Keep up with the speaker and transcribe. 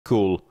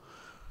cool.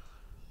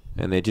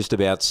 And they're just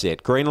about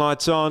set. Green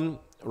light's on.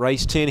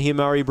 Race 10 here,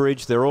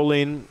 Murray-Bridge. They're all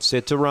in,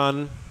 set to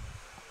run.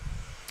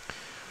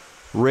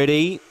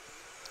 Ready.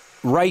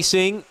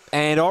 Racing,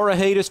 and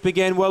Orahitis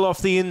began well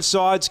off the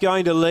insides,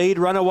 going to lead.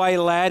 Runaway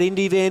Lad,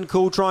 Indy Van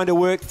Cool trying to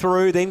work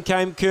through. Then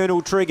came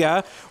Colonel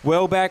Trigger.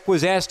 Well back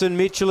was Aston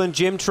Mitchell and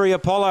Gemtree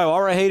Apollo.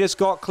 Orahitis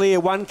got clear.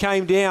 One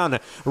came down.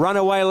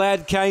 Runaway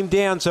Lad came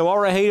down. So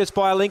Orahitis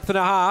by a length and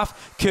a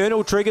half.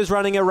 Colonel Trigger's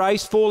running a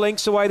race. 4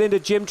 lengths away then to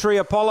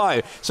Gemtree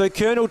Apollo. So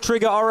Colonel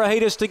Trigger,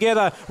 Orahitis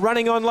together.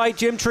 Running on late,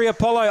 Gemtree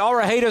Apollo.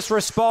 Orahitis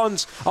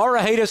responds.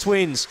 Orahitis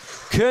wins.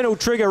 Colonel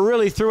Trigger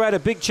really threw out a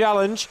big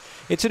challenge.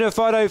 It's in a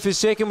photo for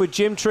second with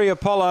Gemtree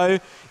Apollo.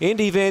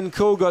 Indy Van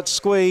Cool got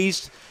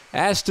squeezed.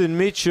 Aston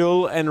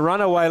Mitchell and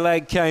Runaway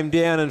Lad came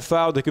down and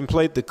failed to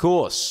complete the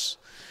course.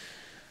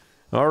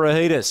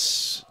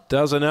 Orahitis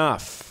does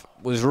enough.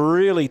 Was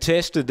really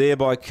tested there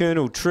by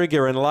Colonel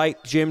Trigger and late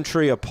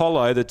Gemtree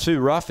Apollo, the two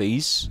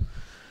roughies.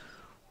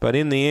 But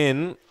in the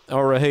end,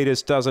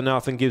 Orahitis does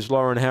enough and gives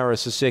Lauren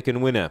Harris a second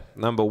winner,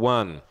 number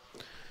 1.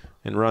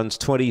 And runs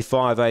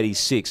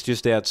 25.86,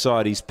 just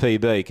outside his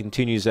PB.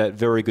 Continues that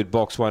very good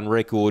box 1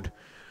 record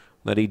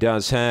that he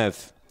does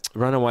have.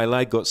 Runaway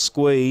Lad got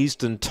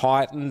squeezed and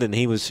tightened, and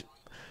he was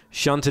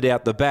shunted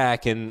out the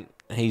back, and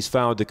he's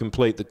failed to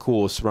complete the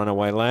course,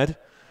 Runaway Lad.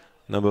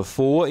 Number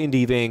 4,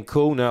 Indy Van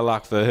Cool. No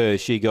luck for her.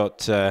 She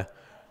got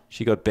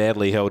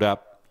badly held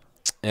up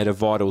at a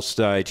vital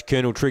stage.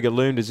 Colonel Trigger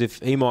loomed as if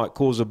he might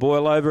cause a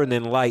boil over, and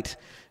then late,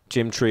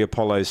 Gemtree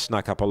Apollo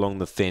snuck up along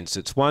the fence.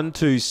 It's 1,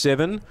 2,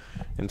 7,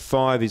 and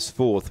 5 is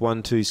 4th.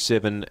 1, 2,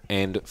 7,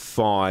 and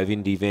 5.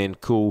 Indy Van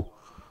Cool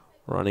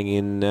running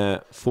in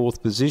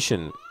 4th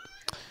position.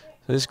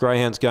 So this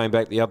greyhound's going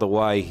back the other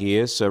way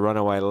here. So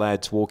Runaway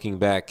Lad's walking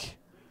back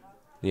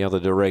the other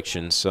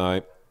direction.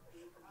 So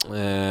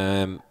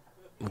we'll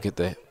get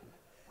that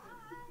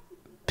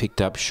picked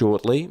up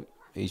shortly.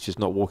 He's just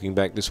not walking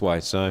back this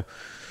way. So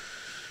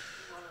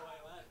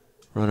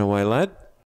Runaway Lad.